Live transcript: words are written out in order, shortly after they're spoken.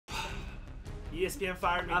ESPN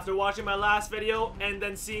fired me. After watching my last video and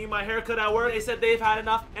then seeing my haircut at work, they said they've had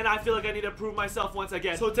enough, and I feel like I need to prove myself once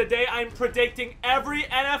again. So today, I'm predicting every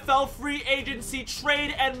NFL free agency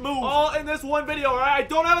trade and move, all in this one video, alright? I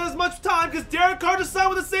don't have as much time because Derek Carr just signed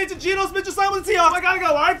with the Saints and Geno Smith just signed with the Seahawks. I gotta go,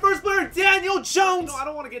 alright? First player, Daniel Jones. No, I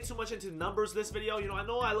don't want to get too much into numbers this video. You know, I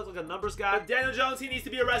know I look like a numbers guy. But Daniel Jones, he needs to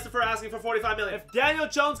be arrested for asking for $45 million. If Daniel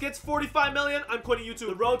Jones gets $45 million, I'm quitting YouTube.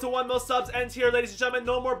 The road to 1 mil subs ends here, ladies and gentlemen.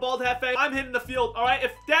 No more bald hefe. I'm hitting the field, alright?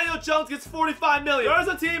 If Daniel Jones gets $45 million, there's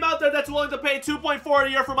a team out there that's willing to pay $2.4 a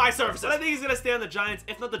year for my services. But I think he's gonna stay on the Giants.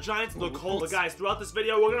 If not the Giants, the Colts. But guys, throughout this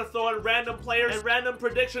video, we're gonna throw in random players and random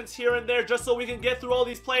predictions here and there just so we can get through all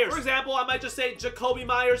these players. For example, I might just say Jacoby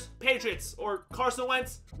Myers, Patriots, or Carson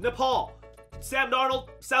Wentz, Nepal. Sam Darnold,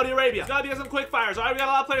 Saudi Arabia. Gotta be some quick fires. Alright, we got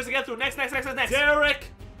a lot of players to get through. Next.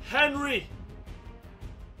 Derrick Henry,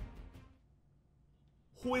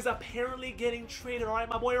 who is apparently getting traded. Alright,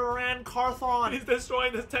 my boy Ran Carthon. He's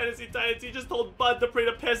destroying the Tennessee Titans. He just told Bud Dupree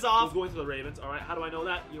to piss off. He's going to the Ravens. Alright, how do I know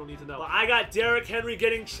that? You don't need to know. But I got Derrick Henry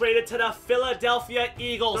getting traded to the Philadelphia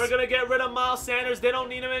Eagles. They're gonna get rid of Miles Sanders. They don't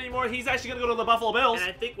need him anymore. He's actually gonna go to the Buffalo Bills.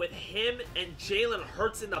 And I think with him and Jalen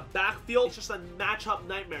Hurts in the backfield, it's just a matchup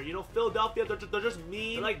nightmare. You know, Philadelphia, they're just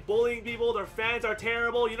mean. They're like bullying people. Their fans are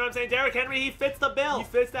terrible. You know what I'm saying? Derrick Henry, he fits the bill. He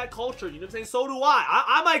fits that culture. You know what I'm saying? So do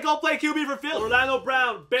I might go play QB for Philly. Orlando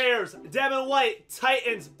Brown, Bears, Devin White,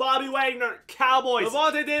 Titans, Bobby Wagner, Cowboys,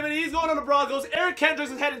 Levante David, he's going to the Broncos, Eric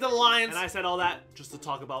Kendricks is heading to the Lions. And I said all that just to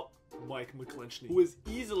talk about Mike McGlinchey, who is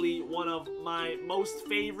easily one of my most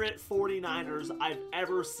favorite 49ers I've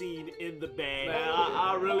ever seen in the Bay. Man,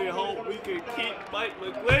 I really hope we can keep Mike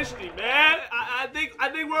McGlinchey, man. I think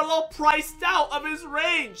we're a little priced out of his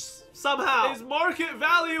range somehow. His market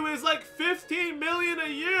value is like $15 million a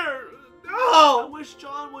year. Oh, I wish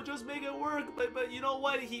John would just make it work, but you know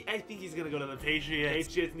what? I think he's gonna go to the Patriots.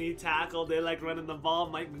 Patriots need tackle. They like running the ball.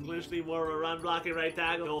 Mike McGlinchey, more of a run blocking right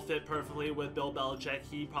tackle. He'll fit perfectly with Bill Belichick.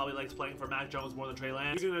 He probably likes playing for Mac Jones more than Trey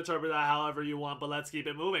Lance. You can interpret that however you want, but let's keep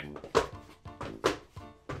it moving.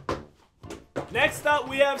 Next up,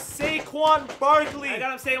 we have Saquon Barkley. I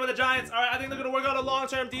got him staying with the Giants. All right, I think they're going to work out a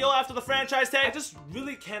long-term deal after the franchise tag. I just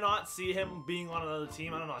really cannot see him being on another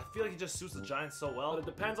team. I don't know. I feel like he just suits the Giants so well. But it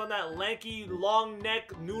depends on that lanky, long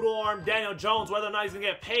neck, noodle arm Daniel Jones, whether or not he's going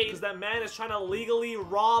to get paid. Because that man is trying to legally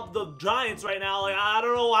rob the Giants right now. Like, I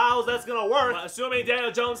don't know how that's going to work. But assuming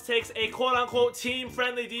Daniel Jones takes a quote-unquote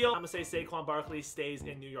team-friendly deal, I'm going to say Saquon Barkley stays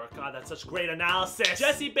in New York. God, that's such great analysis.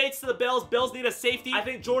 Jesse Bates to the Bills. Bills need a safety. I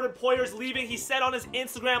think Jordan Poyer's leaving. He said on his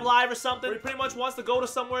Instagram live or something where he pretty much wants to go to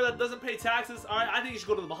somewhere that doesn't pay taxes. All right, I think he should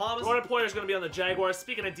go to the Bahamas. Jordan Poyer's going to be on the Jaguars.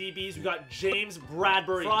 Speaking of DBs, we got James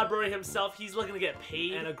Bradbury. Bradbury himself, he's looking to get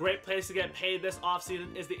paid. And a great place to get paid this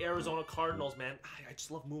offseason is the Arizona Cardinals, man. I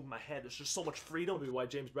just love moving my head. There's just so much freedom. Maybe why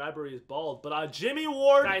James Bradbury is bald. But Jimmy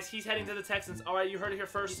Ward, guys, he's heading to the Texans. All right, you heard it here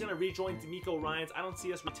first. He's going to rejoin D'Amico Ryans. I don't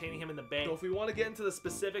see us retaining him in the bank. So if we want to get into the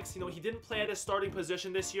specifics, you know, he didn't play at his starting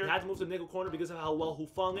position this year. He had to move to nickel corner because of how well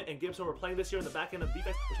Hufanga and Gibson were playing this year in the back end of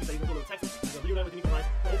defense, which means that he's going to go to the Texans. He's going to reunite with D'Amico Ryans.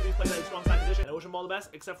 Hopefully he's playing at a strong side position. And I wish him all the best,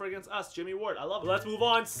 except for against us, Jimmy Ward. I love it. Let's move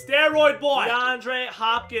on. Steroid boy, DeAndre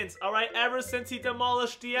Hopkins. All right, ever since he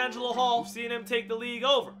demolished D'Angelo Hall, we've seen him take the league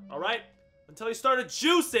over. All right. Until he started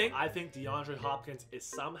juicing, I think DeAndre Hopkins is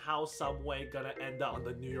somehow, someway gonna end up on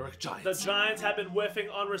the New York Giants. The Giants have been whiffing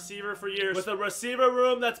on receiver for years. With a receiver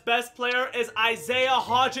room that's best player is Isaiah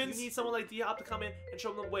Hodgins. You need someone like D-Hop to come in and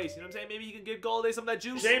show them the ways. You know what I'm saying? Maybe he can give Golladay some of that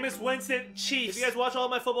juice. Jameis Winston, Chiefs. If you guys watch all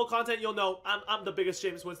of my football content, you'll know I'm the biggest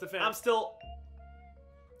Jameis Winston fan. I'm still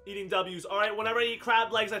eating W's. All right, whenever I eat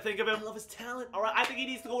crab legs, I think of him. I love his talent. All right, I think he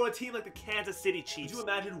needs to go to a team like the Kansas City Chiefs. Could you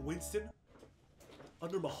imagine Winston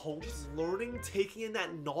under Mahomes, just learning, taking in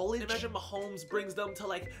that knowledge? Imagine Mahomes brings them to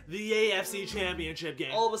like the AFC Championship game.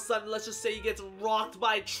 All of a sudden, let's just say he gets rocked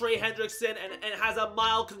by Trey Hendrickson and has a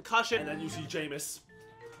mild concussion, and then you see Jameis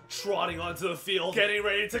trotting onto the field, getting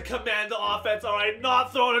ready to command the offense. All right,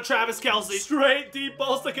 not throwing to Travis Kelce. Straight deep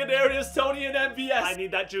balls to Kadarius Toney and MVS. I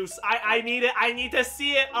need that juice. I need it. I need to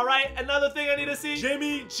see it. All right, another thing I need to see,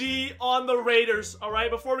 Jimmy G on the Raiders. All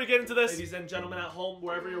right, before we get into this, ladies and gentlemen at home,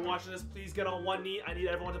 wherever you're watching this, please get on one knee. I need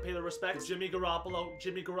everyone to pay the respect. Jimmy Garoppolo,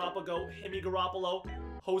 Jimmy Garoppolo,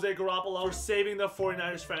 Jose Garoppolo for saving the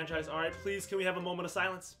 49ers franchise. All right, please, can we have a moment of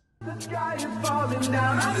silence? The sky is falling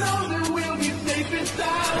down. I know that we'll be safe and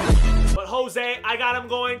sound. But Jose, I got him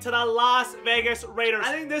going to the Las Vegas Raiders.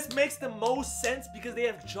 I think this makes the most sense because they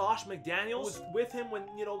have Josh McDaniels, who was with him when,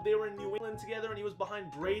 you know, they were in New England together and he was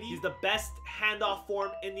behind Brady. He's the best handoff for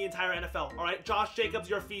him in the entire NFL, all right? Josh Jacobs,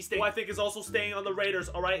 your feasting, who I think is also staying on the Raiders,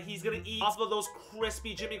 all right? He's going to eat off of those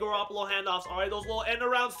crispy Jimmy Garoppolo handoffs, all right? Those little end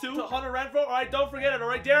arounds too to Hunter Renfrow, all right? Don't forget it, all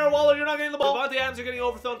right? Darren Waller, you're not getting the ball. Devontae Adams, you're getting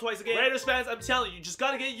overthrown twice a game. Raiders fans, I'm telling you, you just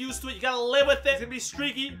got to get used to it. You got to live with it. He's going to be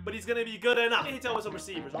streaky, but he's going to be good enough. Let me tell you with some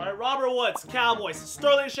receivers, all right? Robert Woods, Cowboys.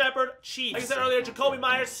 Sterling Shepard, Chiefs. Like I said earlier, Jacoby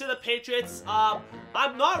Myers to the Patriots.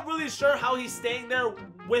 I'm not really sure how he's staying there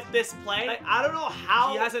with this play. Like, I don't know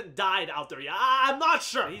how he hasn't died out there yet. I'm not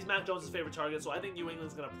sure. He's Mac Jones' favorite target, so I think New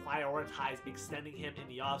England's going to prioritize extending him in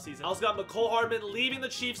the offseason. I also got McCole Hardman leaving the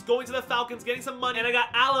Chiefs, going to the Falcons, getting some money, and I got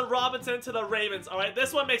Allen Robinson to the Ravens, all right?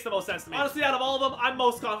 This one makes the most sense to me. Honestly, out of all of them, I'm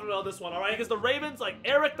most confident on this one, all right? Because the Ravens, like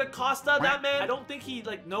Eric DaCosta, that man, I don't think he,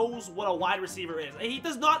 like, knows what a wide receiver is. He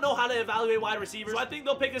does not know how to evaluate wide receivers, so I think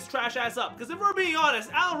they'll pick his trash ass up. Because if we're being honest,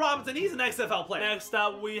 Allen Robinson, he's an XFL player. Next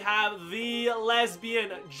up, we have the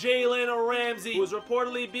lesbian Jalen Ramsey, who is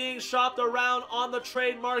reportedly being shopped around on the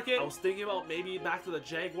trade market. I was thinking about maybe back to the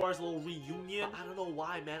Jaguars, a little reunion. I don't know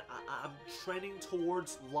why, man. I'm trending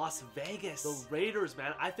towards Las Vegas. The Raiders,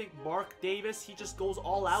 man. I think Mark Davis, he just goes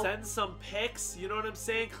all out. Send some picks, you know what I'm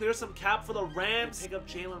saying? Clear some cap for the Rams. Pick up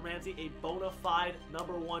Jalen Ramsey, a bona fide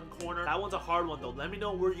 #1 corner. That one's a hard one, though. Let me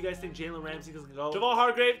know where you guys think Jalen Ramsey is going to go. Javon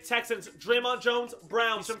Hargrave, Texans. Draymond Jones,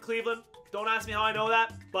 Browns. He's from Cleveland. Don't ask me how I know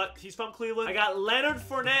that, but he's from Cleveland. I got Leonard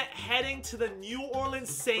Fournette heading to the New Orleans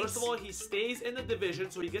Saints. First of all, he stays in the division,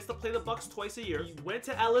 so he gets to play the Bucks twice a year. He went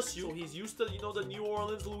to LSU, so he's used to, you know, the New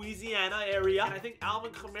Orleans, Louisiana area. And I think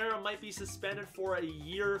Alvin Kamara might be suspended for a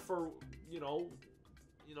year for, you know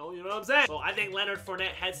what I'm saying? So I think Leonard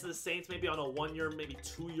Fournette heads to the Saints maybe on a 1-year, maybe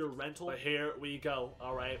 2-year rental. But here we go,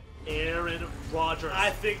 all right? Aaron Rodgers.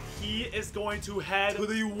 I think he is going to head to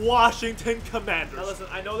the Washington Commanders. Now listen,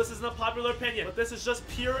 I know this isn't a popular opinion, but this is just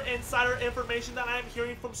pure insider information that I'm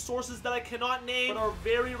hearing from sources that I cannot name, but are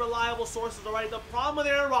very reliable sources, all right? The problem with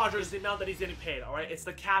Aaron Rodgers is the amount that he's getting paid, all right? It's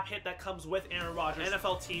the cap hit that comes with Aaron Rodgers.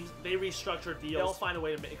 NFL teams, they restructure deals. They'll find a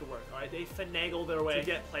way to make it work, all right? They finagle their way to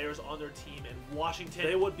get players on their team. And Washington,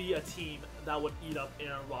 they would be a team that would eat up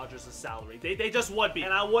Aaron Rodgers' salary. They just would be.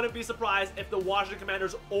 And I wouldn't be surprised if the Washington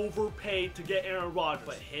Commanders overpaid to get Aaron Rodgers.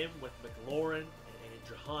 But him with McLaurin,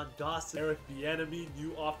 Jahan Dawson, Eric Bieniemy,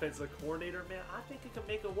 new offensive coordinator, man, I think it can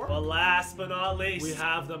make it work. But last but not least, we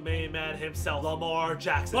have the main man himself, Lamar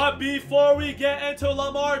Jackson. But before we get into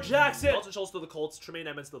Lamar Jackson, Dalton Schultz to the Colts, Tremaine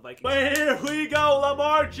Edmonds to the Vikings. But here we go,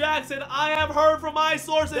 Lamar Jackson. I have heard from my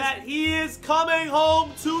sources that he is coming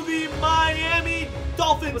home to the Miami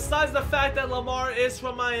Dolphins. Besides the fact that Lamar is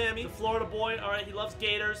from Miami, the Florida boy, all right, he loves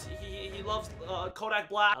Gators. He loves Kodak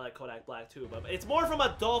Black. I like Kodak Black too, but it's more from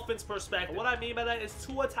a Dolphins perspective. What I mean by that is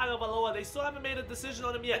Tua Tagovailoa, they still haven't made a decision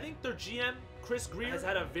on him yet. I think their GM, Chris Greer, has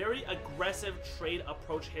had a very aggressive trade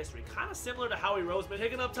approach history. Kind of similar to Howie Roseman.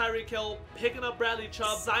 Picking up Tyreek Hill, picking up Bradley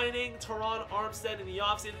Chubb, signing Teron Armstead in the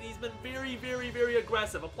offseason. He's been very, very, very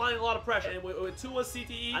aggressive, applying a lot of pressure. And with Tua's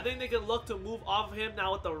CTE, I think they can look to move off of him.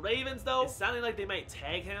 Now with the Ravens, though, it's sounding like they might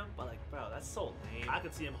tag him. But like, bro, that's so lame. I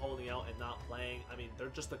could see him holding out and not playing. I mean, they're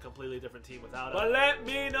just a completely different team without him. But let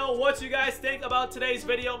me know what you guys think about today's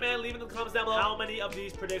video, man. Leave it in the comments down below. How many of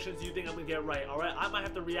these predictions do you think I'm going to get right, all right? I might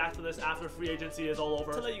have to react to this after free agency is all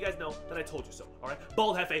over to let you guys know that I told you so, all right?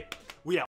 Bold Hefe, we out.